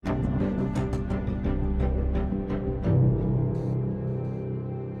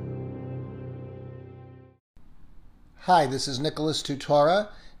Hi, this is Nicholas Tutora,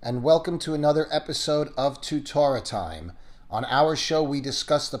 and welcome to another episode of Tutora Time. On our show, we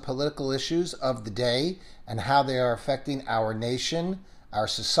discuss the political issues of the day and how they are affecting our nation, our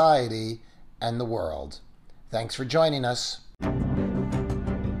society, and the world. Thanks for joining us.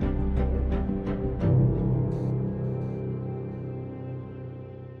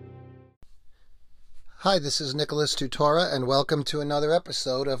 Hi, this is Nicholas Tutora, and welcome to another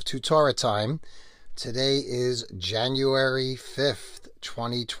episode of Tutora Time. Today is January 5th,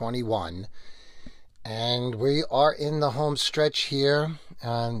 2021, and we are in the home stretch here,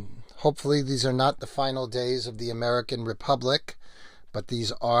 and hopefully these are not the final days of the American Republic, but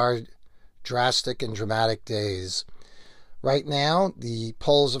these are drastic and dramatic days. Right now, the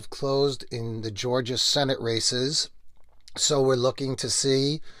polls have closed in the Georgia Senate races, so we're looking to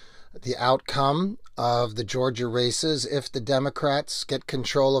see the outcome of the Georgia races. If the Democrats get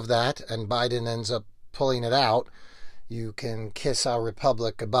control of that and Biden ends up pulling it out, you can kiss our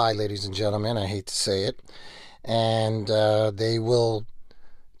republic goodbye, ladies and gentlemen. I hate to say it. And they will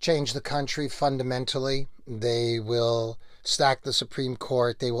change the country fundamentally. They will stack the Supreme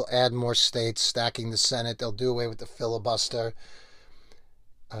Court. They will add more states, stacking the Senate. They'll do away with the filibuster.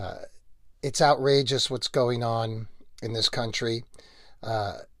 It's outrageous what's going on in this country.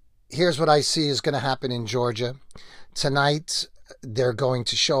 Here's what I see is going to happen in Georgia. Tonight, they're going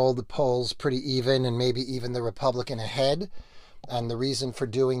to show the polls pretty even and maybe even the Republican ahead. And the reason for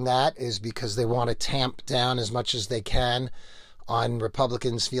doing that is because they want to tamp down as much as they can on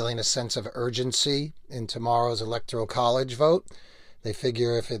Republicans feeling a sense of urgency in tomorrow's Electoral College vote. They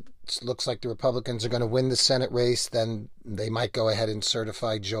figure if it looks like the Republicans are going to win the Senate race, then they might go ahead and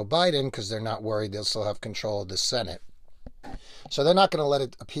certify Joe Biden because they're not worried they'll still have control of the Senate. So they're not going to let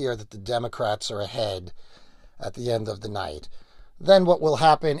it appear that the Democrats are ahead at the end of the night. Then what will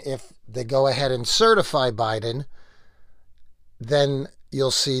happen if they go ahead and certify Biden, then you'll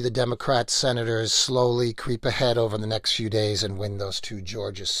see the Democrat senators slowly creep ahead over the next few days and win those two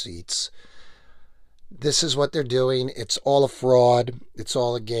Georgia seats. This is what they're doing. It's all a fraud. It's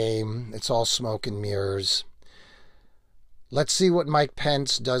all a game. It's all smoke and mirrors. Let's see what Mike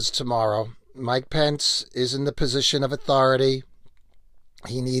Pence does tomorrow. Mike Pence is in the position of authority.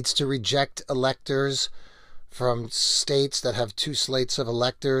 He needs to reject electors from states that have two slates of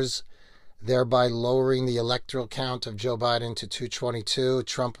electors, thereby lowering the electoral count of Joe Biden to 222.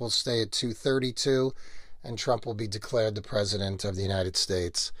 Trump will stay at 232, and Trump will be declared the president of the United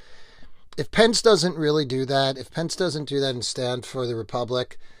States. If Pence doesn't really do that, if Pence doesn't do that and stand for the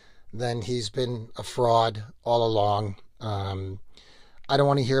Republic, then he's been a fraud all along. I don't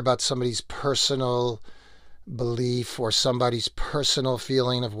want to hear about somebody's personal belief or somebody's personal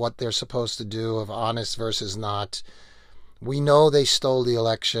feeling of what they're supposed to do, of honest versus not. We know they stole the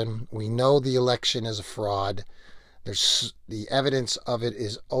election. We know the election is a fraud. The evidence of it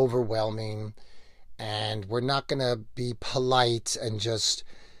is overwhelming, and we're not going to be polite and just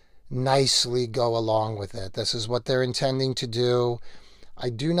nicely go along with it. This is what they're intending to do. I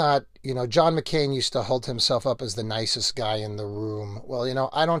do not, John McCain used to hold himself up as the nicest guy in the room. Well,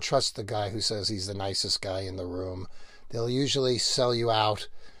 I don't trust the guy who says he's the nicest guy in the room. They'll usually sell you out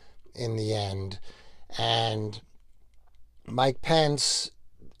in the end. And Mike Pence,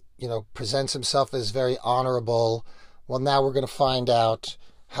 presents himself as very honorable. Well, now we're going to find out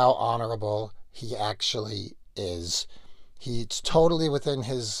how honorable he actually is. He's totally within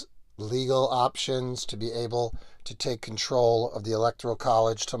his legal options to be able to take control of the Electoral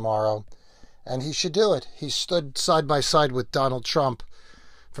College tomorrow, and he should do it. He stood side by side with Donald Trump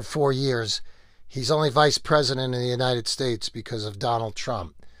for 4 years. He's only vice president in the United States because of Donald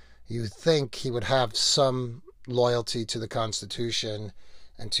Trump. You'd think he would have some loyalty to the Constitution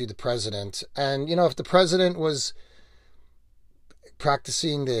and to the president. And, if the president was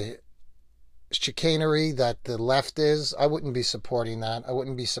practicing the chicanery that the left is, I wouldn't be supporting that. I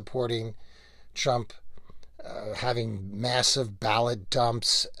wouldn't be supporting Trump having massive ballot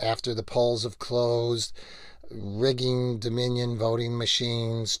dumps after the polls have closed, rigging Dominion voting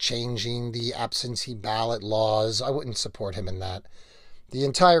machines, changing the absentee ballot laws. I wouldn't support him in that. The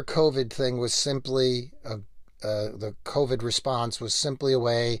entire COVID thing was simply, the COVID response was simply a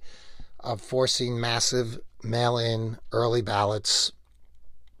way of forcing massive mail-in early ballots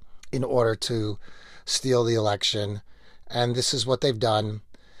in order to steal the election. And this is what they've done.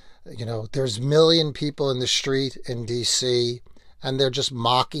 There's a million people in the street in D.C., and they're just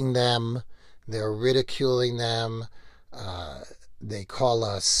mocking them. They're ridiculing them. They call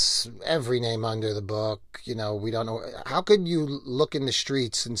us every name under the book. We don't know. How could you look in the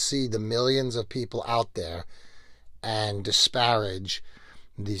streets and see the millions of people out there and disparage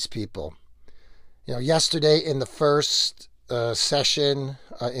these people? Yesterday in the first session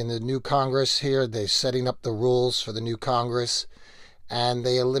in the new Congress here, they're setting up the rules for the new Congress, and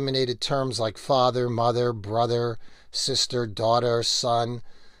they eliminated terms like father, mother, brother, sister, daughter, son.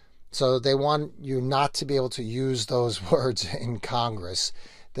 So they want you not to be able to use those words in Congress.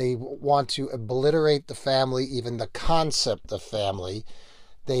 They want to obliterate the family, even the concept of family.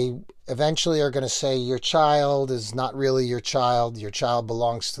 They eventually are going to say your child is not really your child. Your child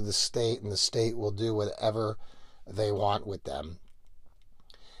belongs to the state, and the state will do whatever they want with them.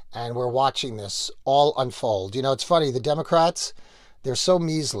 And we're watching this all unfold. It's funny. The Democrats, they're so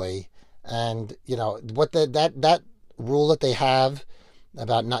measly, and what that rule that they have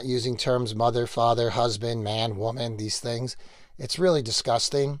about not using terms mother, father, husband, man, woman, these things, it's really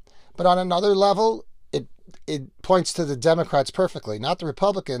disgusting. But on another level, it points to the Democrats perfectly, not the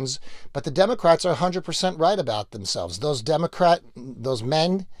Republicans, but the Democrats are 100% right about themselves. Those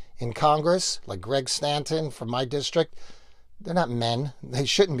men in Congress, like Greg Stanton from my district, they're not men. They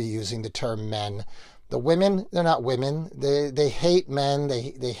shouldn't be using the term men. The women, they're not women. They hate men.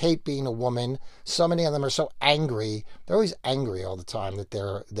 They hate being a woman. So many of them are so angry. They're always angry all the time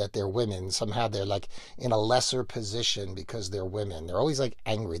that they're women. Somehow they're like in a lesser position because they're women. They're always like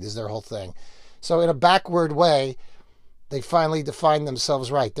angry. This is their whole thing. So in a backward way, they finally define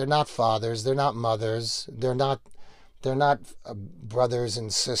themselves right. They're not fathers. They're not mothers. They're not brothers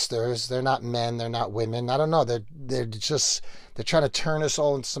and sisters. They're not men. They're not women. I don't know. They're trying to turn us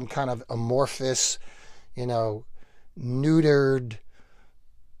all into some kind of amorphous, neutered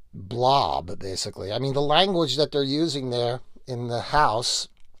blob, basically. I mean, the language that they're using there in the House,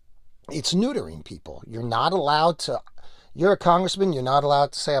 it's neutering people. You're a congressman. You're not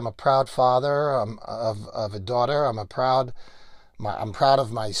allowed to say, I'm a proud father of a daughter. I'm proud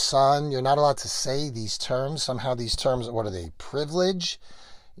of my son. You're not allowed to say these terms. Somehow these terms, what are they? Privilege?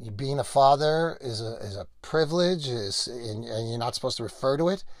 Being a father is a privilege, and you're not supposed to refer to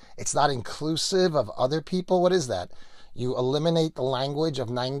it. It's not inclusive of other people. What is that? You eliminate the language of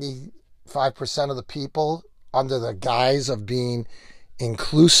 95% of the people under the guise of being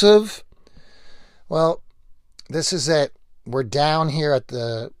inclusive. Well, this is it. We're down here at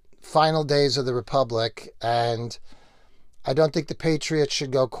the final days of the Republic, and I don't think the Patriots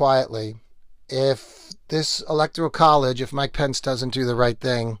should go quietly. If this electoral college, if Mike Pence doesn't do the right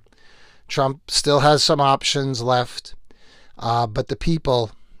thing, Trump still has some options left, but the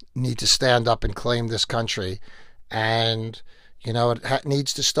people need to stand up and claim this country. And, it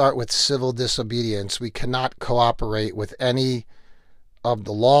needs to start with civil disobedience. We cannot cooperate with any of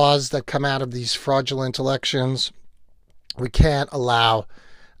the laws that come out of these fraudulent elections. We can't allow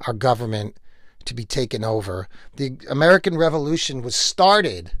our government to be taken over. The American Revolution was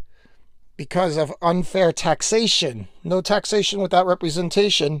started because of unfair taxation. No taxation without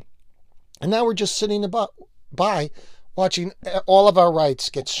representation. And now we're just sitting by watching all of our rights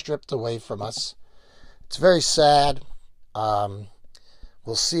get stripped away from us. It's very sad.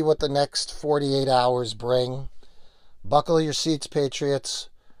 We'll see what the next 48 hours bring. Buckle your seats, Patriots.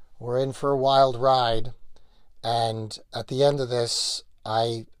 We're in for a wild ride. And at the end of this,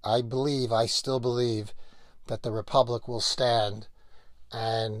 I still believe that the Republic will stand,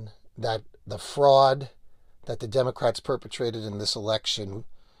 and that the fraud that the Democrats perpetrated in this election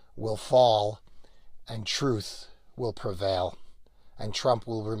will fall, and truth will prevail, and Trump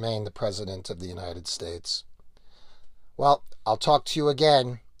will remain the President of the United States. Well, I'll talk to you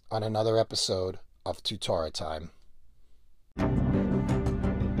again on another episode of Tutora Time.